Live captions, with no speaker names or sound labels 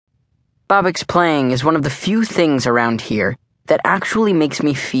Bobek's playing is one of the few things around here that actually makes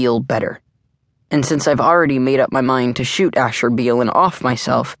me feel better. And since I've already made up my mind to shoot Asher Beale and off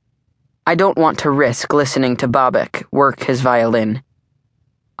myself, I don't want to risk listening to Bobek work his violin.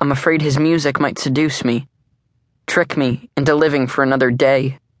 I'm afraid his music might seduce me, trick me into living for another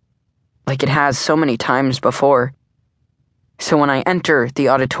day, like it has so many times before. So when I enter the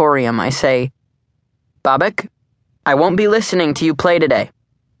auditorium, I say, "Bobek, I won't be listening to you play today."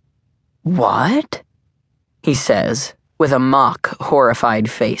 "What?" he says, with a mock, horrified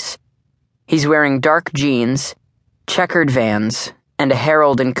face. He's wearing dark jeans, checkered Vans, and a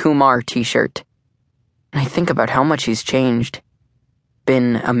Harold and Kumar t-shirt. And I think about how much he's changed,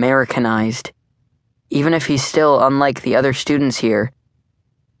 been Americanized, even if he's still unlike the other students here.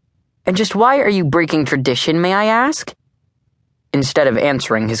 "And just why are you breaking tradition, may I ask?" Instead of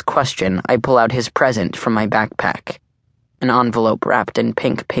answering his question, I pull out his present from my backpack, an envelope wrapped in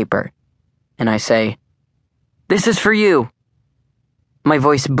pink paper, and I say, "This is for you." My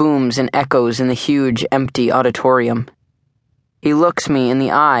voice booms and echoes in the huge, empty auditorium. He looks me in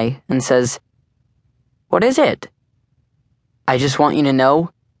the eye and says, "What is it?" "I just want you to know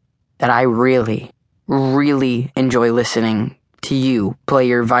that I really, really enjoy listening to you play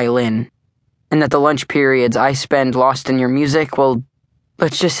your violin, and that the lunch periods I spend lost in your music, well,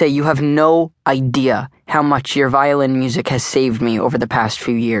 let's just say you have no idea how much your violin music has saved me over the past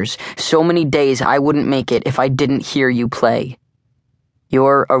few years. So many days I wouldn't make it if I didn't hear you play.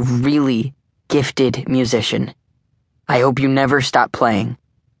 You're a really gifted musician. I hope you never stop playing.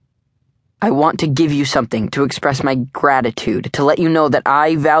 I want to give you something to express my gratitude, to let you know that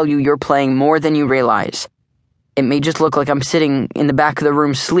I value your playing more than you realize. It may just look like I'm sitting in the back of the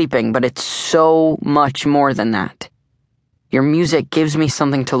room sleeping, but it's so much more than that. Your music gives me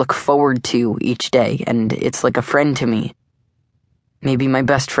something to look forward to each day, and it's like a friend to me. Maybe my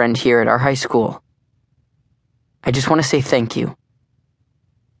best friend here at our high school. I just want to say thank you."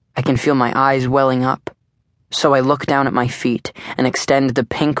 I can feel my eyes welling up, so I look down at my feet and extend the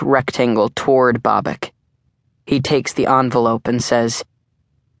pink rectangle toward Bobek. He takes the envelope and says,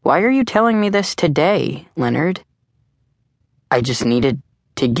 "Why are you telling me this today, Leonard?" "I just needed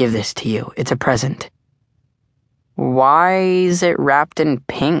to give this to you. It's a present." "Why is it wrapped in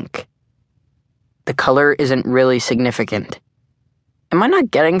pink?" "The color isn't really significant." "Am I not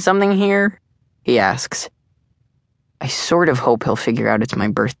getting something here?" he asks. I sort of hope he'll figure out it's my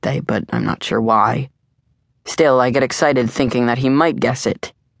birthday, but I'm not sure why. Still, I get excited thinking that he might guess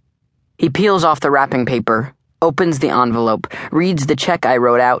it. He peels off the wrapping paper, opens the envelope, reads the check I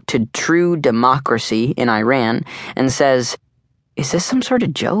wrote out to True Democracy in Iran, and says, "Is this some sort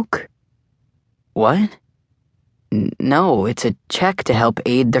of joke?" "What?" "No, it's a check to help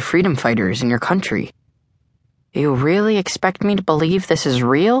aid the freedom fighters in your country." "You really expect me to believe this is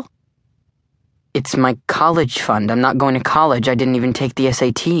real?" "It's my college fund. I'm not going to college. I didn't even take the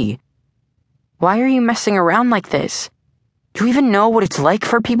SAT. "Why are you messing around like this? Do you even know what it's like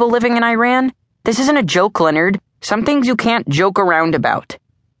for people living in Iran? This isn't a joke, Leonard. Some things you can't joke around about."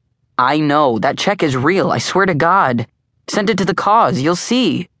 "I know. That check is real. I swear to God. Send it to the cause. You'll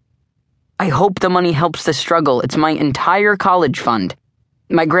see. I hope the money helps the struggle. It's my entire college fund.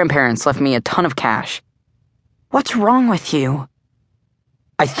 My grandparents left me a ton of cash." "What's wrong with you?"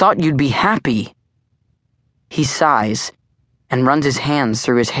 "I thought you'd be happy." He sighs and runs his hands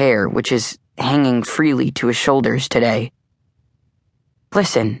through his hair, which is hanging freely to his shoulders today.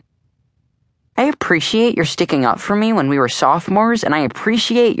 "Listen, I appreciate your sticking up for me when we were sophomores, and I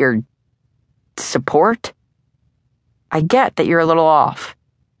appreciate your support. I get that you're a little off,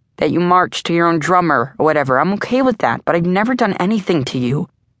 that you march to your own drummer or whatever. I'm okay with that, but I've never done anything to you.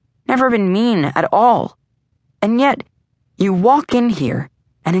 Never been mean at all. And yet, you walk in here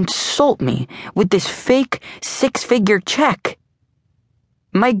and insult me with this fake six-figure check.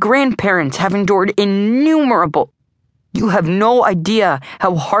 My grandparents have endured innumerable. You have no idea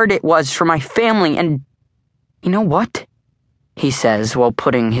how hard it was for my family, and you know what?" he says while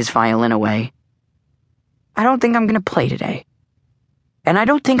putting his violin away. "I don't think I'm going to play today. And I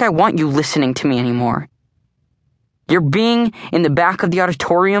don't think I want you listening to me anymore. You're being in the back of the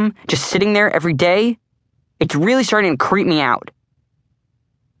auditorium, just sitting there every day. It's really starting to creep me out."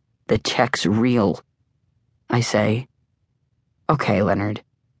 "The check's real," I say. "Okay, Leonard.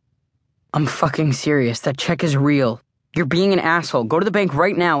 I'm fucking serious. That check is real. You're being an asshole. Go to the bank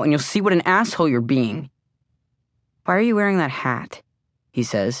right now and you'll see what an asshole you're being." "Why are you wearing that hat?" he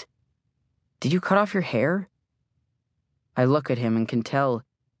says. "Did you cut off your hair?" I look at him and can tell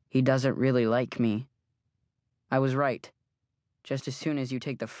he doesn't really like me. I was right. Just as soon as you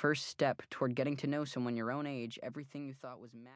take the first step toward getting to know someone your own age, everything you thought was